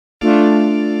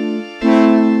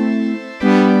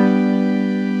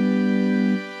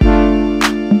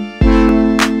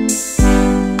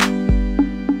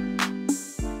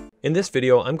In this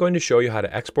video, I'm going to show you how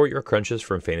to export your crunches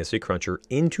from Fantasy Cruncher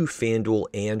into FanDuel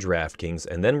and DraftKings,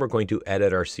 and then we're going to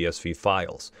edit our CSV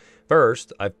files.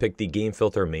 First, I've picked the Game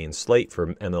Filter main slate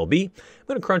for MLB. I'm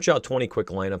going to crunch out 20 quick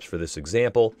lineups for this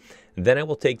example. Then I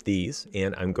will take these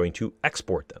and I'm going to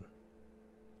export them.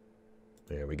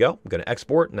 There we go. I'm going to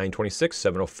export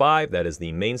 926-705. That is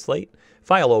the main slate.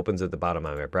 File opens at the bottom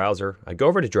of my browser. I go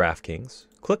over to DraftKings,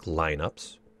 click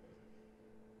Lineups.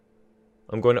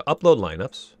 I'm going to upload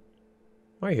lineups.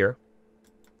 Right here.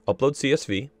 Upload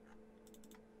CSV.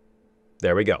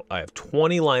 There we go. I have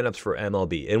 20 lineups for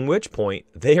MLB, in which point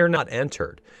they are not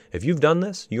entered. If you've done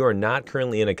this, you are not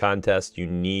currently in a contest. You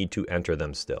need to enter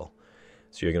them still.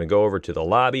 So you're going to go over to the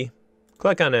lobby,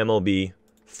 click on MLB,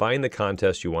 find the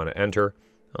contest you want to enter.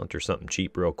 I'll enter something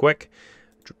cheap real quick.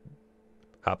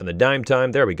 Hop in the dime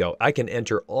time. There we go. I can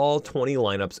enter all 20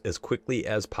 lineups as quickly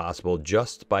as possible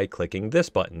just by clicking this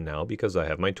button now because I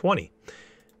have my 20.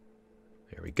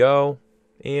 There we go.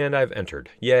 And I've entered.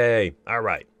 Yay. All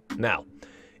right. Now,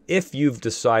 if you've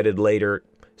decided later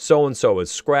so-and-so is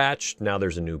scratched, now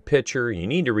there's a new pitcher, you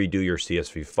need to redo your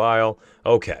CSV file.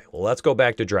 Okay, well, let's go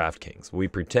back to DraftKings. We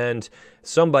pretend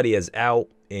somebody is out,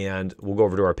 and we'll go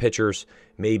over to our pitchers.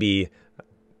 Maybe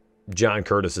John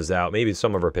Curtis is out. Maybe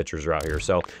some of our pitchers are out here.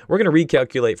 So we're going to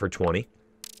recalculate for 20.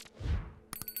 I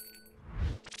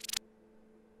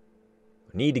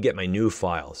need to get my new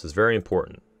file. This is very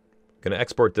important. I'm going to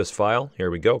export this file. Here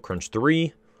we go. Crunch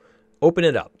 3. Open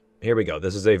it up. Here we go.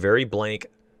 This is a very blank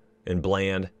and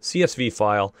bland CSV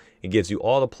file. It gives you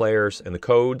all the players and the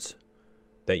codes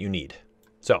that you need.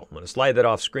 So I'm going to slide that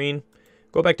off screen.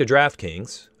 Go back to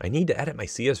DraftKings. I need to edit my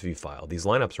CSV file. These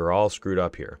lineups are all screwed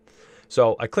up here.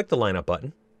 So I click the lineup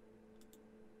button.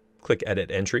 Click Edit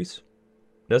Entries.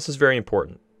 Now this is very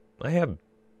important. I have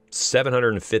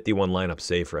 751 lineups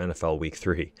saved for NFL Week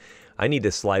 3. I need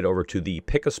to slide over to the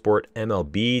Pick a Sport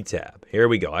MLB tab. Here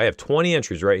we go. I have 20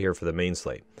 entries right here for the main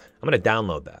slate. I'm going to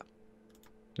download that.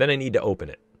 Then I need to open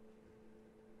it.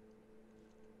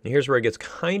 And here's where it gets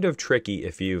kind of tricky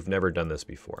if you've never done this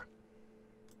before.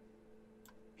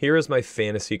 Here is my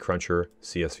Fantasy Cruncher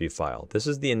CSV file. This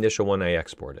is the initial one I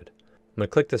exported. I'm going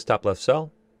to click this top left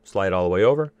cell, slide all the way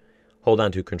over, hold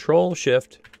on to Control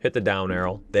Shift, hit the down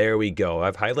arrow. There we go.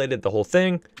 I've highlighted the whole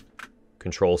thing.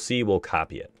 Control C will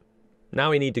copy it.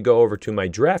 Now I need to go over to my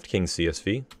DraftKings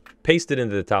CSV, paste it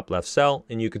into the top left cell,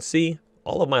 and you can see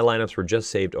all of my lineups were just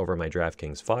saved over my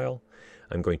DraftKings file.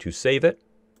 I'm going to save it.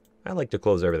 I like to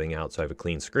close everything out so I have a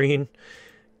clean screen.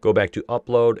 Go back to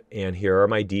upload, and here are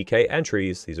my DK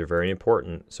entries. These are very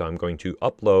important. So I'm going to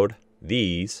upload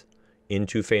these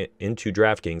into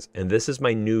DraftKings, and this is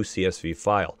my new CSV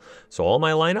file. So all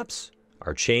my lineups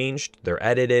are changed. They're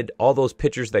edited. All those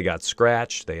pitchers that got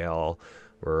scratched, they all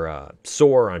were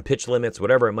sore on pitch limits,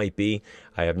 whatever it might be.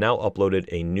 I have now uploaded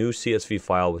a new CSV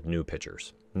file with new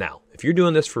pitchers. Now, if you're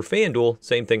doing this for FanDuel,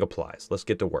 same thing applies. Let's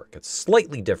get to work. It's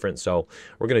slightly different, so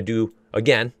we're going to do,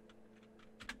 again,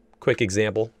 quick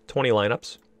example, 20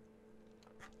 lineups.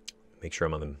 Make sure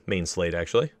I'm on the main slate,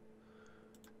 actually.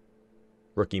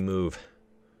 Rookie move.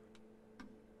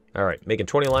 All right, making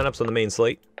 20 lineups on the main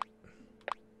slate.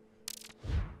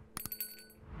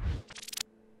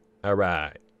 All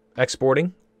right.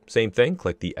 Exporting, same thing.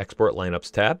 Click the Export Lineups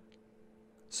tab.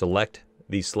 Select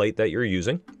the slate that you're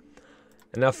using.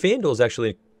 And now FanDuel is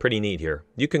actually pretty neat here.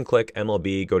 You can click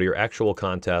MLB, go to your actual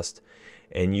contest,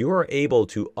 and you are able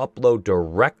to upload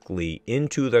directly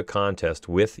into the contest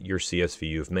with your CSV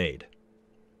you've made.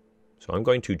 So I'm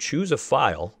going to choose a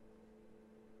file.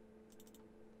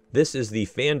 This is the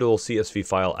FanDuel CSV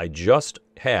file I just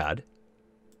had.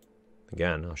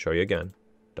 Again, I'll show you again.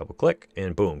 Double click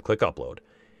and boom, click upload.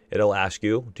 It'll ask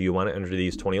you, do you want to enter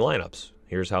these 20 lineups?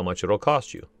 Here's how much it'll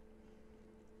cost you.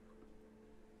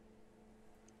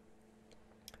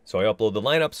 So I upload the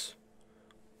lineups.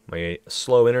 My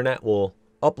slow internet will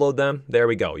upload them. There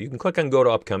we go. You can click on Go to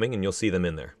Upcoming and you'll see them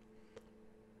in there.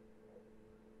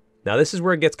 Now this is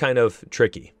where it gets kind of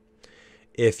tricky.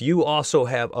 If you also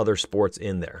have other sports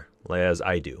in there, as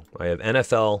I do. I have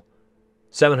NFL,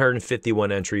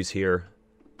 751 entries here,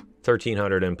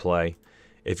 1,300 in play.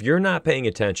 If you're not paying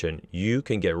attention, you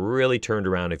can get really turned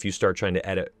around if you start trying to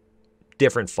edit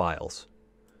different files.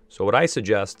 So what I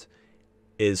suggest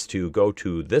is to go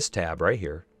to this tab right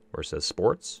here where it says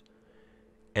Sports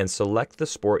and select the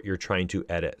sport you're trying to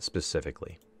edit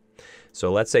specifically.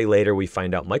 So let's say later we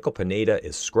find out Michael Pineda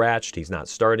is scratched. He's not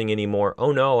starting anymore.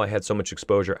 Oh no, I had so much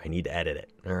exposure. I need to edit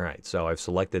it. All right, so I've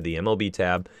selected the MLB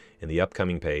tab in the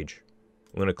upcoming page.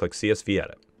 I'm going to click CSV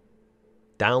Edit.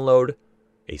 Download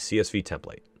a CSV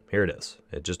template. Here it is.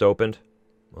 It just opened.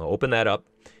 I'll open that up.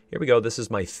 Here we go. This is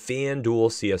my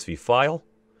FanDuel CSV file.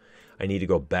 I need to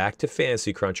go back to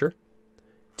Fantasy Cruncher,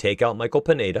 take out Michael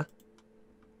Pineda.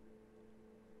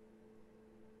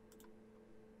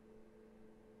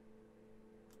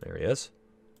 There he is.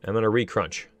 I'm going to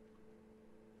recrunch.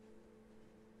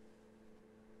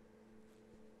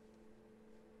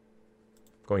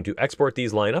 Going to export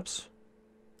these lineups.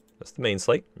 That's the main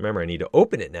slate. Remember, I need to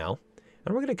open it now.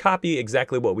 And we're going to copy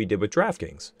exactly what we did with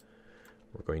DraftKings.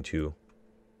 We're going to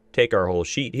take our whole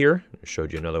sheet here. I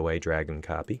showed you another way, drag and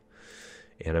copy.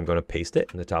 And I'm going to paste it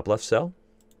in the top left cell.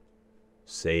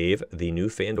 Save the new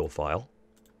FanDuel file.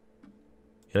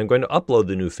 And I'm going to upload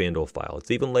the new FanDuel file.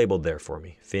 It's even labeled there for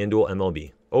me. FanDuel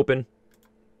MLB. Open.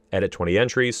 Edit 20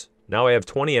 entries. Now I have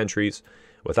 20 entries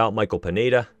without Michael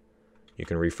Pineda. You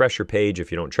can refresh your page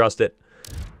if you don't trust it.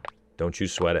 Don't you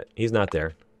sweat it. He's not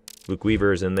there. Luke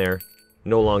Weaver is in there.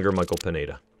 No longer Michael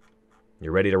Pineda.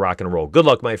 You're ready to rock and roll. Good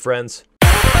luck, my friends.